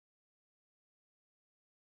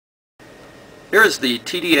Here's the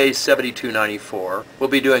TDA7294. We'll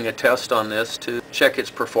be doing a test on this to check its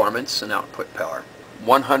performance and output power.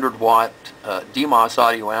 100 watt DMOS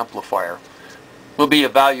audio amplifier. We'll be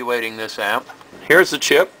evaluating this amp. Here's the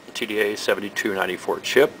chip, TDA7294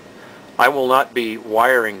 chip. I will not be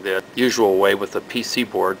wiring the usual way with a PC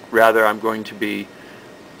board. Rather, I'm going to be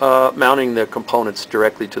mounting the components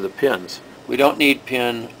directly to the pins. We don't need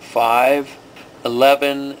pin 5,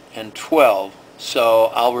 11, and 12. So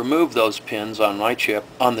I'll remove those pins on my chip.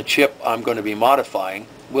 On the chip I'm going to be modifying,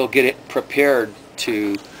 we'll get it prepared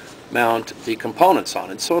to mount the components on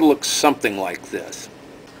it. So it'll look something like this.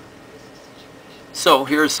 So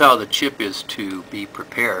here's how the chip is to be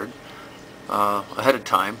prepared ahead of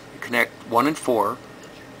time. You connect 1 and 4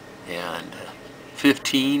 and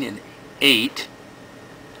 15 and 8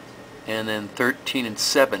 and then 13 and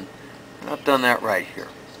 7. And I've done that right here,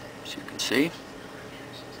 as you can see.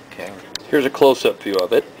 Okay. Here's a close-up view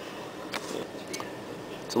of it.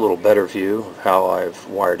 It's a little better view of how I've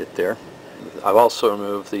wired it there. I've also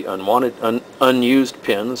removed the unused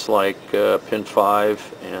pins like pin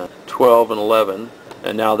 5 and 12 and 11,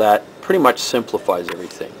 and now that pretty much simplifies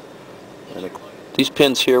everything. And these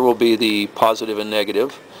pins here will be the positive and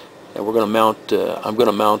negative, and we're going to mount. I'm going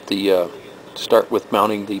to mount the start with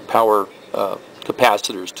mounting the power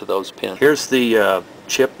capacitors to those pins. Here's the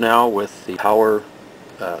chip now with the power.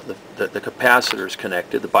 The capacitors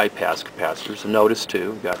connected, the bypass capacitors. And notice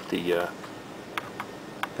too, we've got the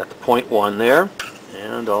 0.1 there,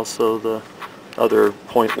 and also the other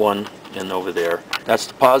 0.1 in over there. That's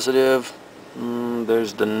the positive.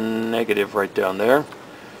 There's the negative right down there.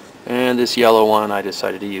 And this yellow one, I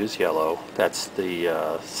decided to use yellow. That's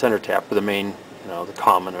the center tap, or the main, the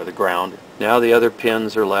common or the ground. Now the other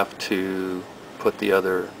pins are left to put the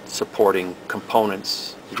other supporting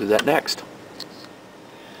components. We'll do that next.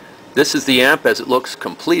 This is the amp as it looks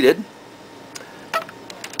completed.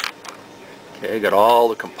 Okay, got all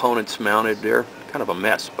the components mounted there. Kind of a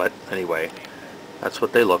mess, but anyway, that's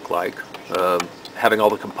what they look like. Having all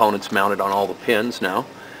the components mounted on all the pins now.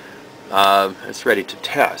 It's ready to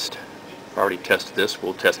test. I've already tested this.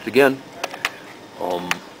 We'll test it again.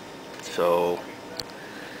 So,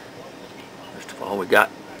 first of all, we got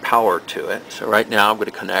power to it. So right now I'm going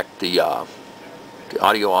to connect the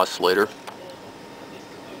audio oscillator.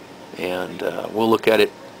 And we'll look at it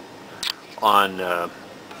on a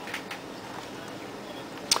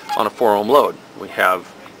 4 ohm load. We have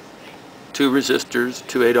two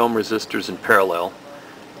 8 ohm resistors in parallel,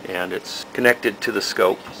 and it's connected to the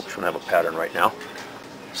scope, which will have a pattern right now.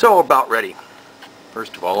 So about ready.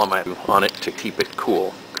 First of all, I might move on it to keep it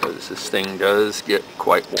cool, because this thing does get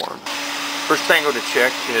quite warm. First thing I'm going to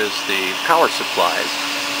check is the power supplies.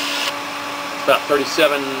 About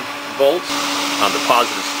 37 volts on the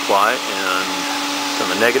positive supply and on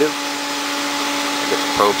the negative. I get the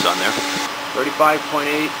probes on there.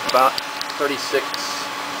 35.8, about 36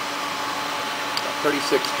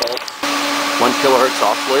 volts. 1 kilohertz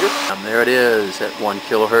oscillator. And there it is at 1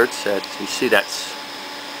 kilohertz. You see that's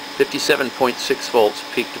 57.6 volts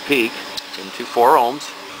peak to peak into 4 ohms.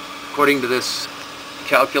 According to this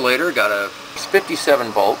calculator, got a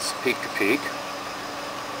 57 volts peak to peak,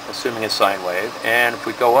 assuming a sine wave. And if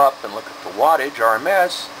we go up and look at the wattage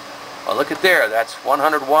RMS, well, look at there, that's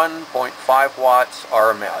 101.5 watts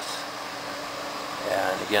RMS.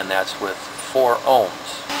 And again, that's with 4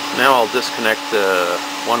 ohms. Now I'll disconnect the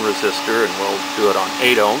one resistor and we'll do it on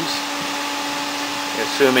 8 ohms.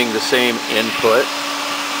 Assuming the same input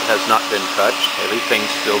has not been touched, everything's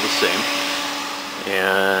still the same.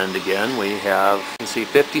 And again, we have, you can see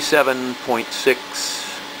 57.6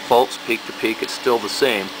 volts peak to peak. It's still the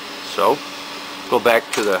same. So go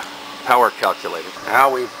back to the power calculator. Now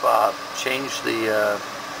we've changed the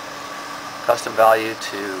custom value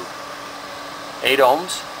to 8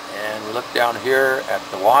 ohms, and we look down here at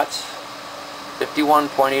the watts,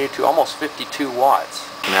 51.82, almost 52 watts.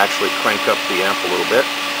 I can actually crank up the amp a little bit.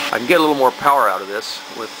 I can get a little more power out of this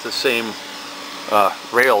with the same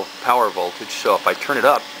rail power voltage. So if I turn it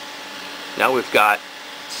up, now we've got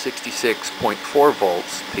 66.4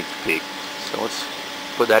 volts peak to peak. So let's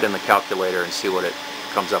put that in the calculator and see what it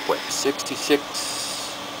comes up with.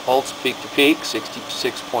 66 volts peak to peak,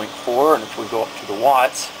 66.4, and if we go up to the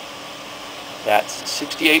watts, that's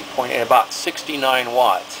 68.8, about 69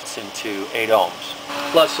 watts. It's into 8 ohms,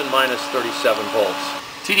 plus and minus 37 volts.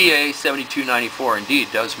 TDA7294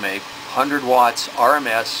 indeed does make 100 watts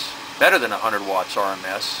RMS, better than 100 watts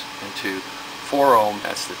RMS, into 4 ohm.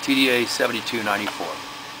 That's the TDA7294.